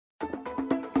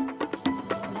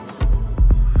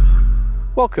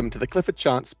Welcome to the Clifford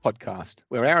Chance podcast,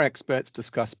 where our experts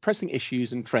discuss pressing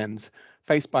issues and trends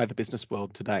faced by the business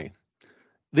world today.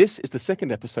 This is the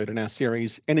second episode in our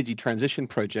series, Energy Transition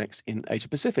Projects in Asia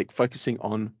Pacific, focusing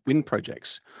on wind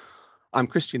projects. I'm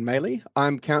Kristian Maley.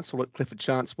 I'm counsel at Clifford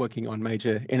Chance, working on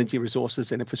major energy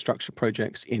resources and infrastructure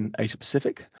projects in Asia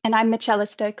Pacific. And I'm Marcella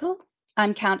Stokell.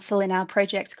 I'm counsel in our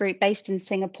projects group based in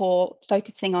Singapore,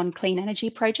 focusing on clean energy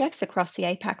projects across the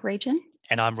APAC region.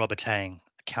 And I'm Tang,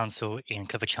 counsel in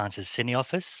Clifford Chance's Sydney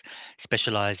office,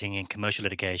 specialising in commercial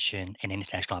litigation and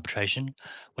international arbitration,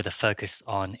 with a focus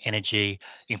on energy,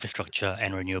 infrastructure,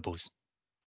 and renewables.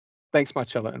 Thanks,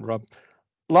 Marcella and Rob.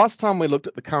 Last time we looked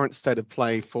at the current state of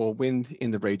play for wind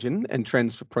in the region and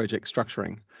trends for project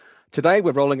structuring. Today,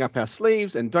 we're rolling up our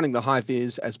sleeves and donning the high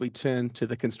vis as we turn to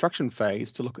the construction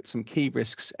phase to look at some key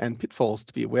risks and pitfalls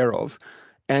to be aware of,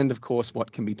 and of course,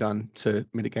 what can be done to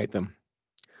mitigate them.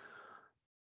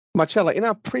 Marcella, in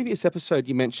our previous episode,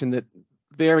 you mentioned that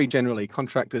very generally,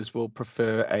 contractors will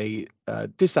prefer a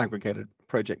disaggregated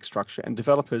project structure, and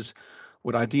developers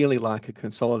would ideally like a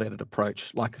consolidated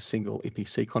approach, like a single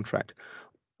EPC contract.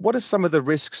 What are some of the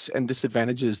risks and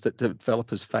disadvantages that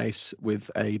developers face with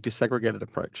a disaggregated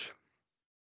approach?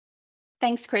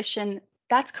 Thanks, Kristian.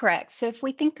 That's correct. So if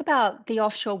we think about the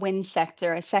offshore wind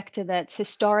sector, a sector that's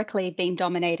historically been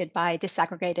dominated by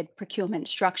disaggregated procurement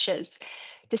structures,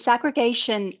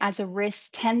 disaggregation as a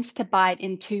risk tends to bite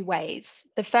in two ways.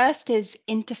 The first is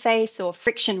interface or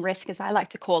friction risk, as I like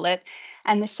to call it,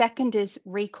 and the second is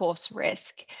recourse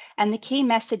risk. And the key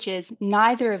message is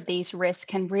neither of these risks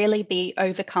can really be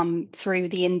overcome through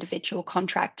the individual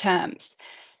contract terms.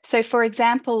 So, for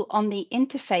example, on the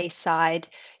interface side,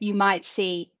 you might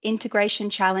see integration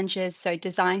challenges, so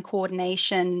design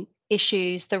coordination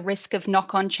issues, the risk of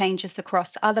knock-on changes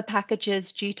across other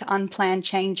packages due to unplanned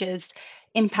changes,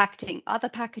 impacting other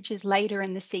packages later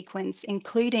in the sequence,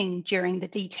 including during the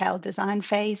detailed design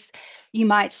phase. You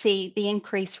might see the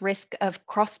increased risk of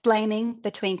cross-blaming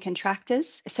between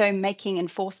contractors, so making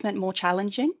enforcement more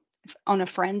challenging on a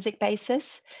forensic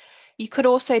basis. You could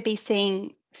also be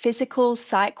seeing physical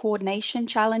site coordination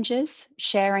challenges,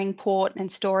 sharing port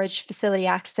and storage facility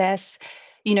access,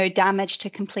 damage to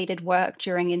completed work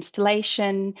during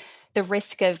installation, the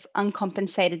risk of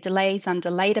uncompensated delays under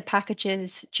later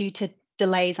packages due to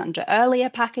delays under earlier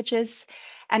packages.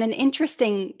 And an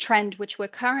interesting trend which we're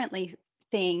currently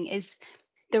seeing is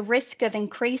the risk of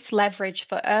increased leverage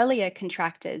for earlier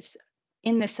contractors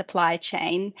in the supply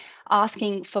chain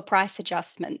asking for price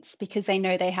adjustments because they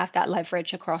know they have that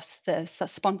leverage across the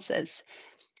sponsors.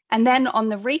 And then on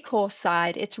the recourse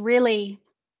side, it's really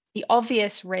the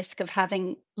obvious risk of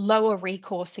having lower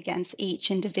recourse against each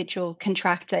individual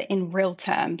contractor in real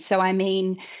terms. So I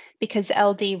mean, because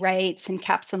LD rates and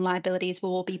caps on liabilities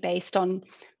will all be based on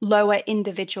lower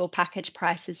individual package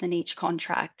prices in each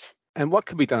contract. And what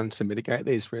can be done to mitigate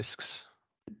these risks?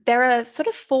 There are sort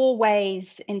of four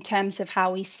ways in terms of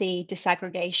how we see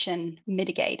disaggregation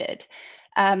mitigated.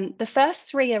 The first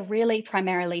three are really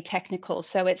primarily technical.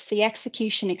 So it's the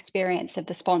execution experience of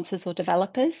the sponsors or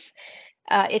developers.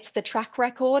 It's the track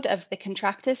record of the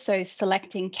contractors, so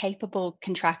selecting capable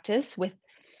contractors with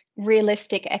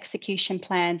realistic execution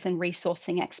plans and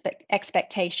resourcing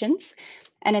expectations.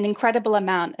 And an incredible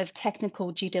amount of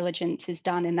technical due diligence is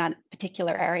done in that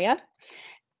particular area.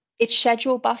 It's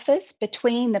schedule buffers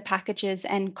between the packages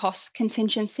and cost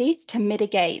contingencies to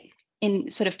mitigate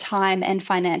in sort of time and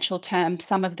financial terms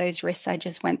some of those risks I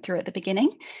just went through at the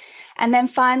beginning. And then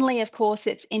finally, of course,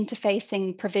 it's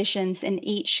interfacing provisions in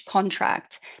each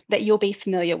contract that you'll be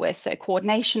familiar with. So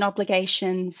coordination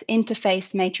obligations,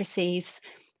 interface matrices,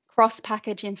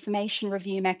 cross-package information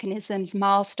review mechanisms,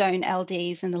 milestone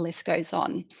LDs, and the list goes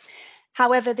on.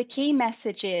 However, the key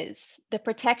message is the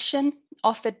protection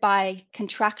offered by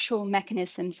contractual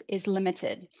mechanisms is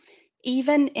limited,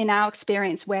 even in our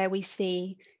experience where we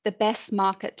see the best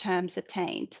market terms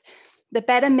obtained. The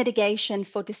better mitigation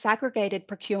for disaggregated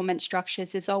procurement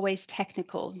structures is always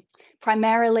technical,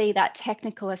 primarily that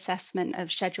technical assessment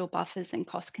of schedule buffers and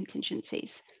cost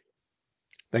contingencies.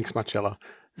 Thanks, Marcella.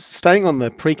 Staying on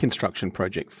the pre-construction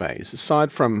project phase,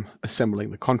 aside from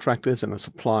assembling the contractors and the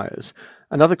suppliers,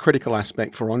 another critical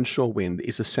aspect for onshore wind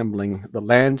is assembling the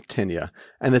land tenure,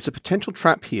 and there's a potential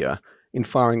trap here in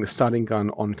firing the starting gun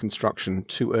on construction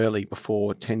too early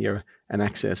before tenure and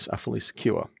access are fully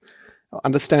secure.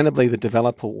 Understandably, the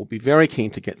developer will be very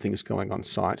keen to get things going on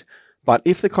site, but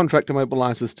if the contractor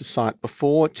mobilizes to site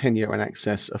before tenure and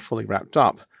access are fully wrapped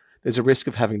up, there's a risk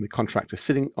of having the contractor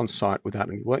sitting on site without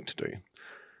any work to do.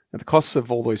 Now, the costs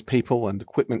of all those people and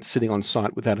equipment sitting on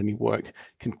site without any work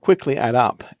can quickly add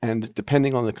up, and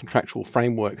depending on the contractual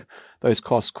framework, those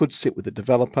costs could sit with the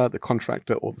developer, the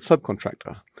contractor, or the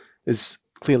subcontractor. There's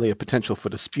clearly a potential for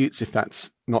disputes if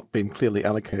that's not been clearly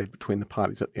allocated between the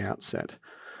parties at the outset.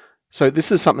 So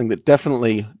this is something that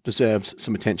definitely deserves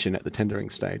some attention at the tendering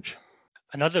stage.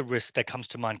 Another risk that comes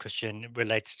to mind, Christian,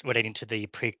 relating to the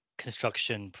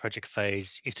pre-construction project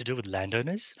phase is to do with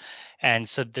landowners. And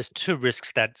so there's two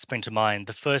risks that spring to mind.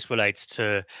 The first relates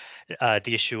to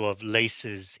the issue of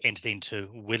leases entered into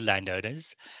with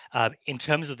landowners. In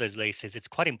terms of those leases, it's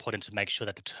quite important to make sure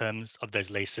that the terms of those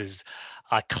leases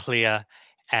are clear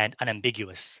and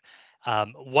unambiguous.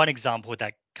 One example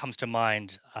that comes to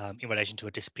mind in relation to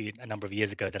a dispute a number of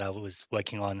years ago that I was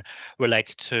working on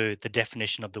relates to the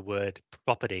definition of the word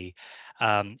property.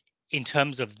 Um, in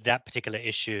terms of that particular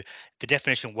issue, the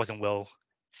definition wasn't well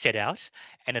set out,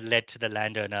 and it led to the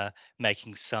landowner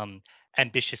making some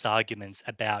ambitious arguments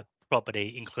about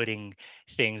property, including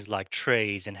things like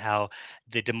trees and how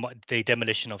the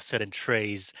demolition of certain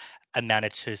trees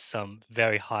amounted to some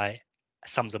very high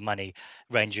sums of money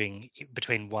ranging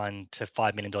between $1 to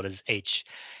 $5 million each.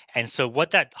 And so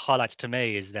what that highlights to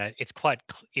me is that it's quite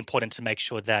important to make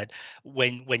sure that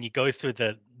when you go through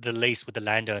the lease with the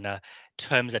landowner,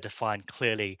 terms are defined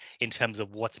clearly in terms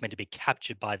of what's meant to be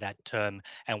captured by that term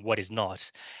and what is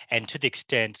not. And to the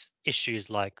extent issues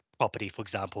like property, for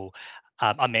example,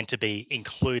 are meant to be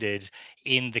included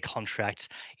in the contract,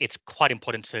 it's quite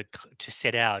important to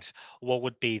set out what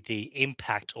would be the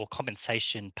impact or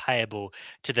compensation payable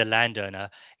to the landowner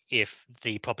if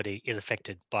the property is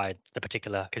affected by the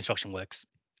particular construction works.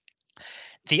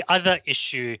 The other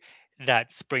issue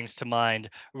that springs to mind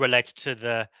relates to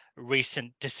the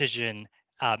recent decision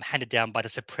handed down by the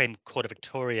Supreme Court of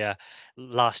Victoria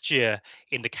last year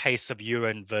in the case of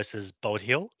Urine versus Bold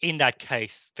Hill. In that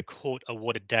case, the court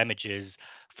awarded damages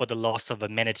for the loss of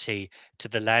amenity to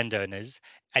the landowners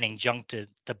and injuncted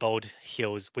the Bold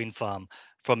Hills wind farm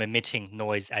from emitting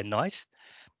noise at night.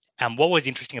 And what was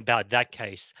interesting about that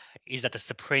case is that the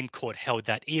Supreme Court held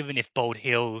that even if Bold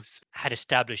Hills had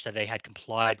established that they had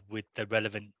complied with the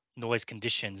relevant noise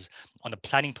conditions on the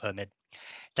planning permit,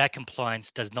 that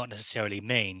compliance does not necessarily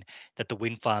mean that the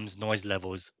wind farm's noise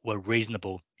levels were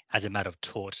reasonable as a matter of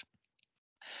tort.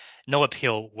 No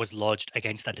appeal was lodged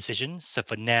against that decision, so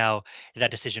for now,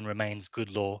 that decision remains good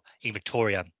law in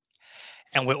Victoria.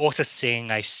 And we're also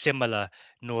seeing a similar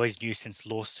noise nuisance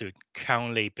lawsuit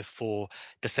currently before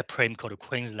the Supreme Court of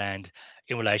Queensland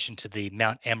in relation to the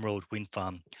Mount Emerald wind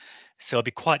farm. So it'll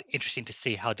be quite interesting to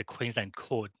see how the Queensland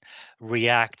Court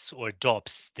reacts or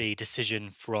adopts the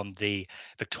decision from the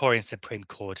Victorian Supreme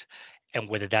Court and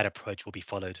whether that approach will be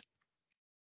followed.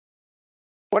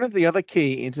 One of the other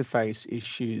key interface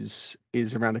issues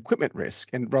is around equipment risk.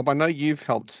 And Rob, I know you've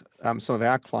helped some of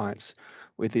our clients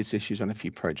with these issues on a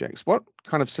few projects. What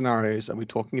kind of scenarios are we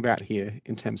talking about here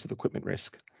in terms of equipment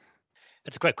risk?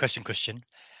 That's a great question, Christian.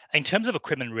 In terms of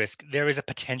equipment risk, there is a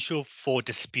potential for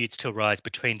disputes to arise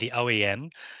between the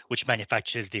OEM, which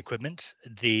manufactures the equipment,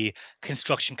 the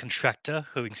construction contractor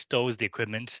who installs the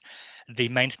equipment, the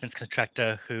maintenance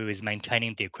contractor who is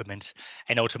maintaining the equipment,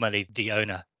 and ultimately the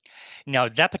owner. Now,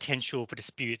 that potential for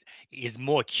dispute is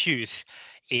more acute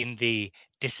in the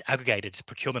disaggregated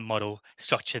procurement model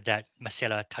structure that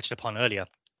Marcella touched upon earlier.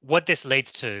 What this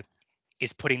leads to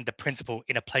is putting the principal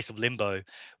in a place of limbo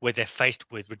where they're faced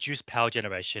with reduced power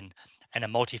generation and a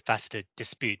multifaceted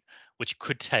dispute, which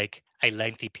could take a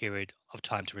lengthy period of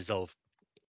time to resolve.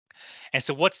 And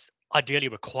so, what's ideally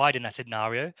required in that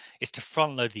scenario is to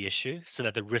front load the issue so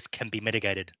that the risk can be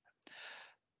mitigated.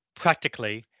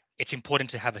 Practically, it's important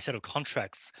to have a set of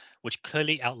contracts which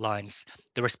clearly outlines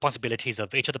the responsibilities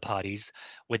of each of the parties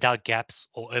without gaps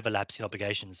or overlaps in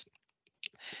obligations.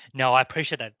 Now, I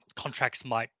appreciate that contracts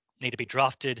might need to be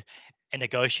drafted and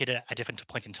negotiated at different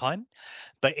points in time,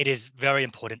 but it is very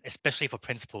important, especially for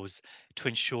principals, to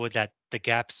ensure that the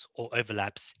gaps or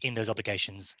overlaps in those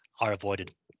obligations are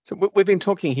avoided. So we've been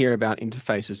talking here about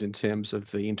interfaces in terms of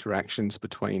the interactions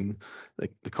between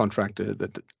the contractor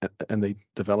and the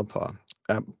developer.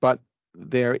 But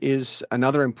there is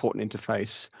another important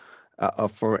interface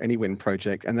for any wind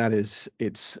project, and that is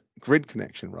its grid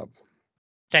connection, Rob.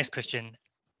 Thanks, Christian.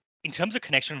 In terms of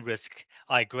connection risk,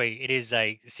 I agree, it is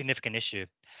a significant issue.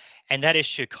 And that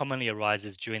issue commonly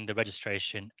arises during the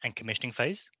registration and commissioning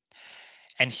phase.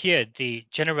 And here, the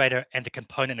generator and the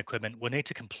component equipment will need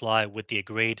to comply with the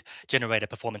agreed generator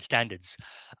performance standards,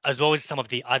 as well as some of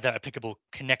the other applicable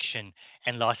connection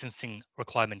and licensing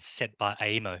requirements set by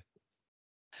AEMO.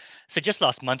 So just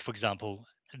last month, for example,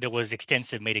 there was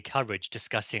extensive media coverage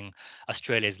discussing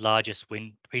Australia's largest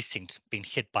wind precinct being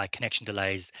hit by connection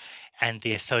delays and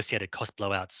the associated cost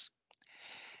blowouts.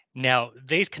 Now,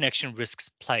 these connection risks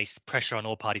place pressure on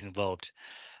all parties involved.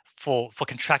 For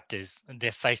contractors,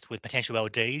 they're faced with potential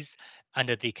LDs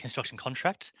under the construction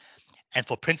contract, and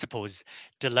for principals,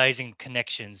 delays in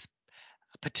connections,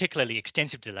 particularly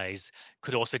extensive delays,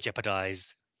 could also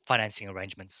jeopardize financing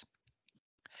arrangements.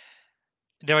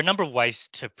 There are a number of ways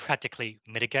to practically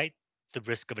mitigate the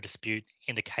risk of a dispute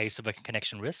in the case of a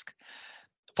connection risk.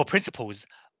 For principals,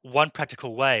 one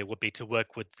practical way would be to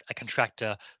work with a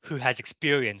contractor who has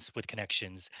experience with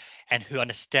connections and who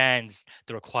understands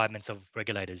the requirements of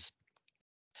regulators.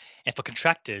 And for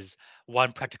contractors,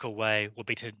 one practical way would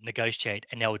be to negotiate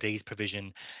an LD's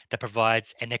provision that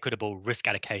provides an equitable risk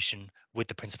allocation with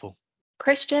the principal.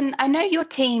 Kristian, I know your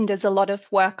team does a lot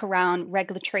of work around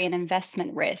regulatory and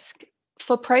investment risk.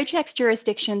 For projects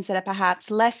jurisdictions that are perhaps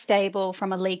less stable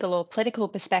from a legal or political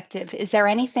perspective, is there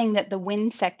anything that the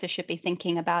wind sector should be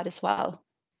thinking about as well?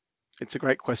 It's a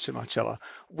great question, Marcella.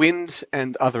 Wind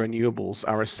and other renewables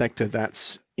are a sector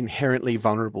that's inherently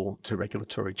vulnerable to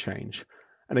regulatory change.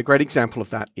 And a great example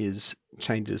of that is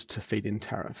changes to feed-in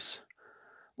tariffs.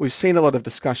 We've seen a lot of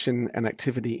discussion and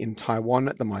activity in Taiwan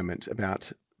at the moment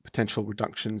about potential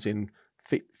reductions in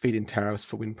feed-in tariffs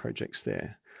for wind projects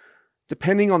there.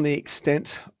 Depending on the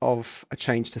extent of a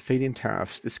change to feed-in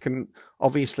tariffs, this can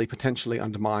obviously potentially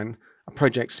undermine a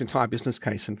project's entire business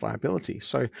case and viability.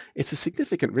 So it's a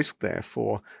significant risk there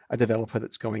for a developer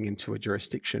that's going into a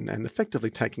jurisdiction and effectively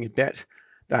taking a bet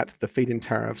that the feed-in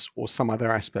tariffs or some other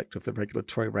aspect of the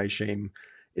regulatory regime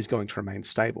is going to remain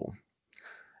stable.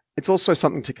 It's also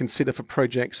something to consider for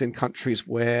projects in countries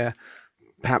where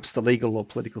perhaps the legal or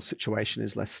political situation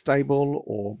is less stable,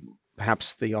 or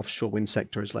perhaps the offshore wind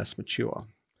sector is less mature.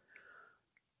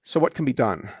 So what can be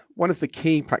done? One of the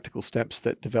key practical steps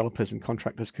that developers and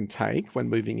contractors can take when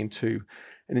moving into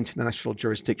an international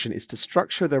jurisdiction is to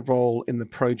structure their role in the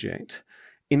project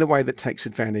in a way that takes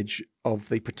advantage of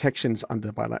the protections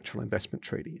under bilateral investment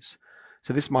treaties.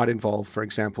 So this might involve, for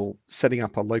example, setting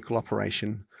up a local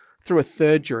operation through a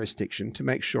third jurisdiction to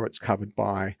make sure it's covered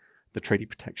by the treaty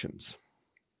protections.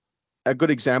 A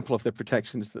good example of the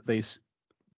protections that these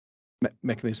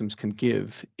mechanisms can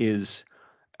give is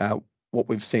what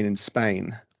we've seen in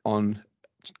Spain on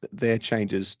their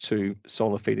changes to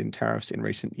solar feed-in tariffs in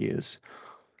recent years.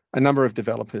 A number of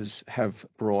developers have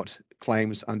brought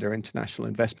claims under international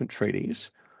investment treaties,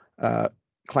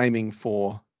 claiming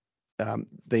for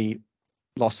the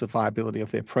loss of viability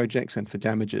of their projects and for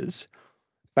damages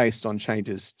based on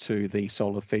changes to the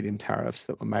solar feed-in tariffs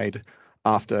that were made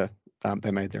after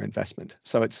they made their investment.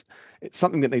 So it's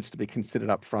something that needs to be considered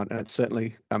up front, and it's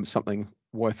certainly something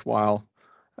worthwhile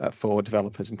for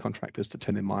developers and contractors to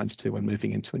turn their minds to when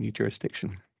moving into a new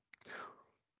jurisdiction.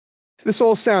 So this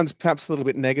all sounds perhaps a little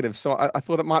bit negative, so I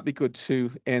thought it might be good to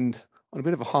end on a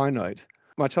bit of a high note.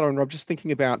 Marcella and Rob, just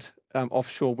thinking about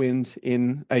offshore wind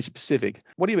in Asia Pacific,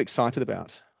 what are you excited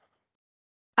about?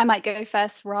 I might go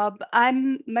first, Rob.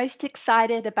 I'm most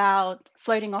excited about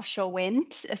floating offshore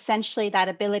wind, essentially that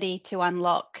ability to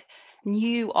unlock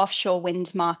new offshore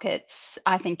wind markets.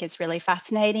 I think is really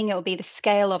fascinating. It will be the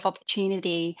scale of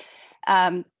opportunity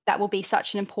that will be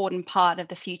such an important part of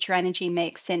the future energy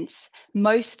mix, since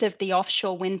most of the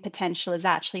offshore wind potential is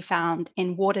actually found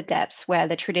in water depths where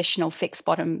the traditional fixed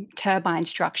bottom turbine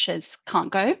structures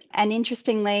can't go. And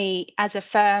interestingly, as a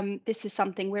firm, this is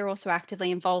something we're also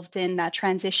actively involved in, that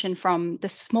transition from the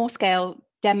small scale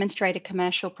demonstrated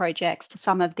commercial projects to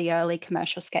some of the early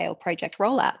commercial scale project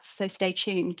rollouts. So stay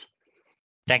tuned.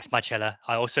 Thanks, Marcella.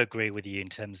 I also agree with you in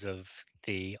terms of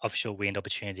the offshore wind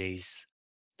opportunities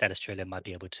that Australia might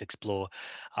be able to explore.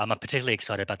 I'm particularly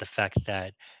excited about the fact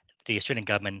that the Australian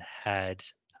government had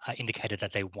indicated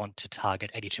that they want to target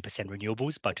 82%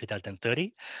 renewables by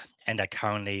 2030, and that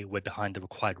currently we're behind the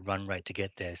required run rate to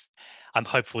get there. I'm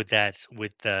hopeful that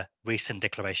with the recent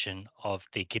declaration of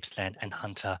the Gippsland and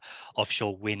Hunter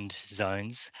offshore wind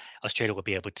zones, Australia will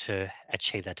be able to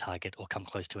achieve that target or come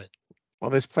close to it. Well,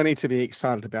 there's plenty to be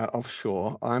excited about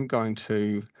offshore. I'm going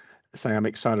to say I'm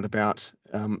excited about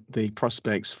the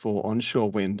prospects for onshore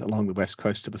wind along the west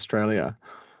coast of Australia.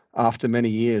 After many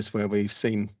years where we've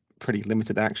seen pretty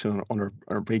limited action on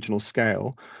a regional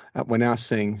scale, we're now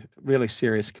seeing really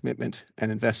serious commitment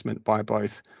and investment by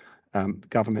both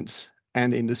governments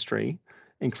and industry,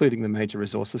 including the major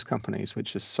resources companies,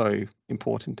 which is so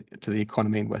important to the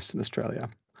economy in Western Australia.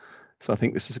 So I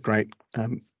think this is a great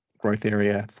growth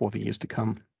area for the years to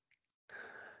come.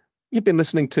 You've been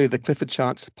listening to the Clifford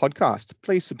Chance podcast.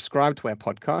 Please subscribe to our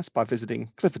podcast by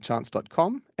visiting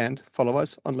cliffordchance.com and follow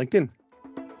us on LinkedIn.